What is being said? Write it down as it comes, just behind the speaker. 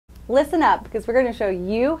Listen up, because we're going to show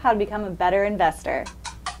you how to become a better investor.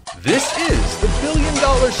 This is the $1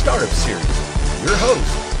 Billion Startup Series. Your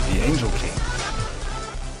host, the Angel King.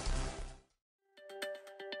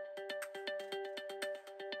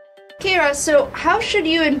 Kira, so how should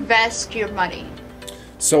you invest your money?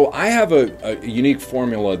 So I have a unique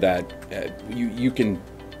formula that you can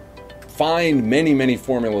find many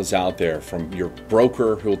formulas out there from your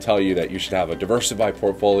broker who will tell you that you should have a diversified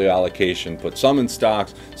portfolio allocation, put some in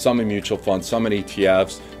stocks, some in mutual funds, some in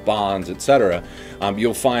ETFs, bonds, etc.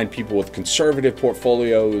 You'll find people with conservative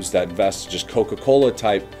portfolios that invest just Coca-Cola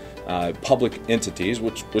type public entities,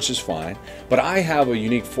 which is fine, but I have a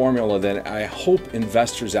unique formula that I hope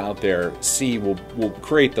investors out there see will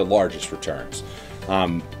create the largest returns.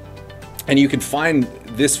 And you can find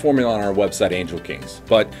this formula on our website, Angel Kings.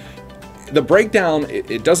 But the breakdown,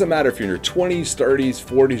 it doesn't matter if you're in your 20s, 30s,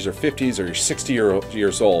 40s, or 50s, or you're 60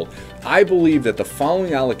 years old. I believe that the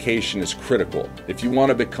following allocation is critical if you want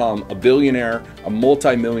to become a billionaire, a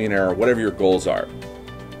multimillionaire, whatever your goals are.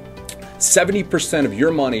 70% of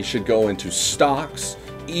your money should go into stocks,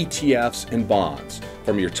 ETFs, and bonds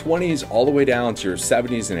from your 20s all the way down to your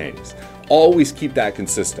 70s and 80s. Always keep that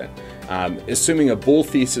consistent. Assuming a bull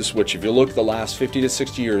thesis, which if you look at the last 50 to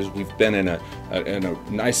 60 years, we've been in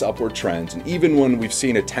a nice upward trend. And even when we've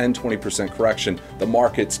seen a 10-20% correction, the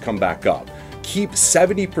markets come back up. Keep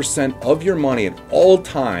 70% of your money at all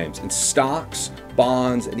times in stocks,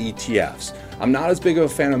 bonds, and ETFs. I'm not as big of a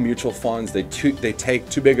fan of mutual funds. They take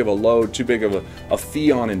too big of a load, too big of a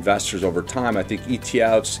fee on investors over time. I think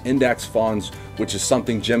ETFs, index funds, which is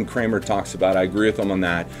something Jim Cramer talks about, I agree with him on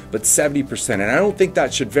that, but 70%, and I don't think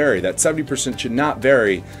that should vary. That 70% should not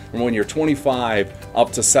vary from when you're 25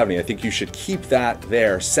 up to 70. I think you should keep that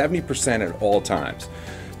there, 70% at all times.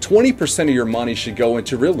 20% of your money should go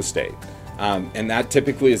into real estate. And that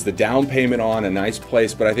typically is the down payment on a nice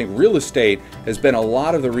place, but I think real estate has been a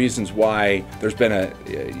lot of the reasons why there's been a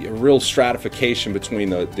real stratification between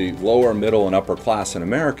the lower, middle, and upper class in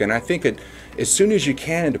America. And I think as soon as you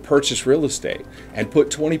can to purchase real estate and put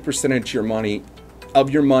 20% into your money, of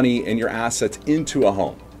your money and your assets into a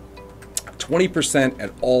home. 20%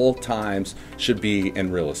 at all times should be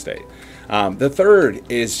in real estate. The third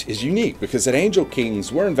is unique because at Angel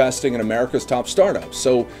Kings, we're investing in America's top startups.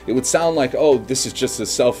 So it would sound like, oh, this is just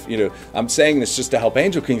a I'm saying this just to help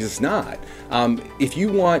Angel Kings. It's not. If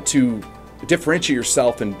you want to differentiate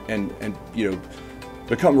yourself and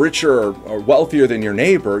become richer or wealthier than your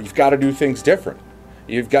neighbor, you've got to do things different.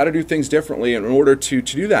 You've got to do things differently in order to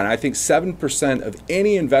do that. And I think 7% of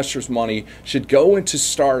any investor's money should go into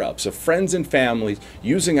startups of friends and families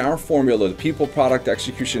using our formula, the people, product,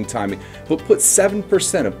 execution, timing, but put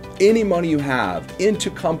 7% of any money you have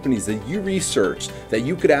into companies that you research, that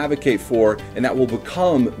you could advocate for, and that will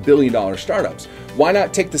become billion-dollar startups. Why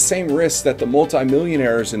not take the same risks that the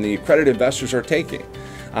multimillionaires and the accredited investors are taking?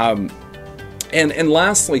 And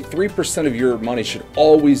lastly, 3% of your money should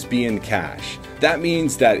always be in cash. That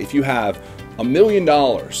means that if you have $1 million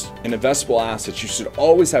in investable assets, you should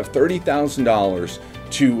always have $30,000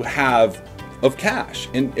 to have of cash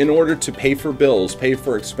in order to pay for bills, pay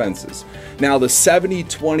for expenses. Now the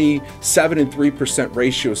 70-20, 7 and 3%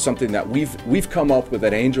 ratio is something that we've come up with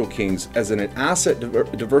at Angel Kings as an asset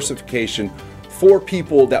diversification for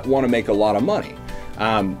people that want to make a lot of money.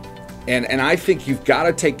 And I think you've got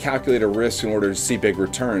to take calculated risk in order to see big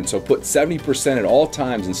returns. So put 70% at all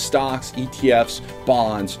times in stocks, ETFs,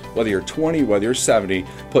 bonds, whether you're 20, whether you're 70,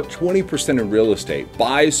 put 20% in real estate.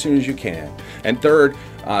 Buy as soon as you can. And third,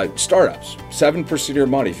 startups, 7% of your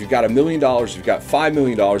money. If you've got $1 million, you've got $5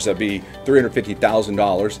 million, that'd be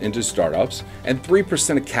 $350,000 into startups, and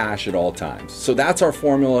 3% of cash at all times. So that's our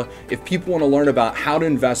formula. If people want to learn about how to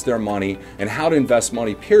invest their money and how to invest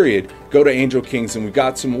money, period, go to Angel Kings, and we've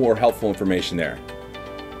got some more helpful information there.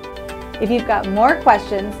 If you've got more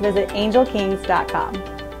questions, visit angelkings.com.